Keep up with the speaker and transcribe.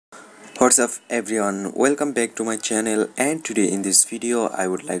What's up everyone, welcome back to my channel, and today in this video I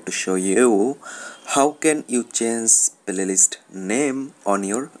would like to show you how can you change playlist name on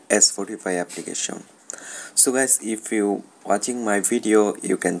your S45 application. So guys, if you watching my video,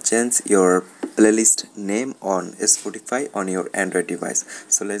 you can change your playlist name on S45 on your Android device.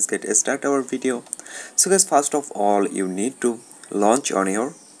 So let's get start our video. So guys, first of all you need to launch on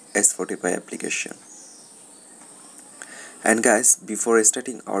your S45 application. And guys, before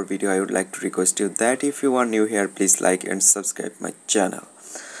starting our video, I would like to request you that if you are new here, please like and subscribe my channel.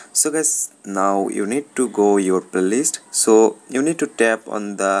 So guys, now you need to go your playlist. So you need to tap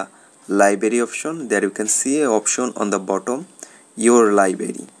on the library option. There you can see an option on the bottom, your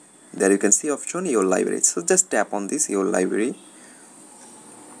library. There you can see option your library. So just tap on this your library,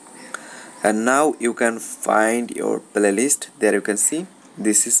 and now you can find your playlist. There you can see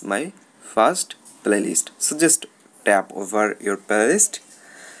this is my first playlist. So just tap over your playlist,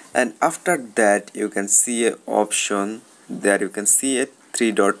 and after that you can see a option. There you can see a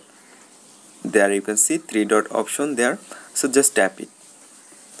three dot. There you can see three dot option there. So just tap it,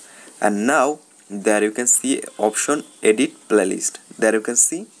 and now there you can see option edit playlist. There you can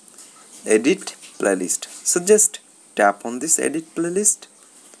see edit playlist. So just tap on this edit playlist,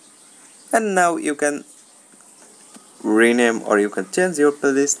 and now you can rename or you can change your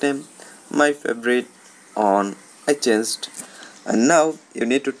playlist name. My favorite on I changed, and now you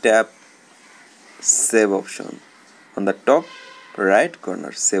need to tap save option on the top right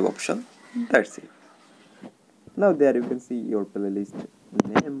corner, save option. That's it. Now there you can see your playlist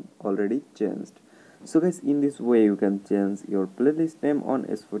name already changed. So guys, in this way you can change your playlist name on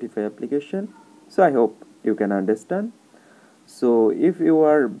S45 application. So I hope you can understand. So if you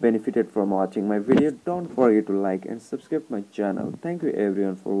are benefited from watching my video, don't forget to like and subscribe my channel. Thank you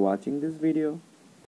everyone for watching this video.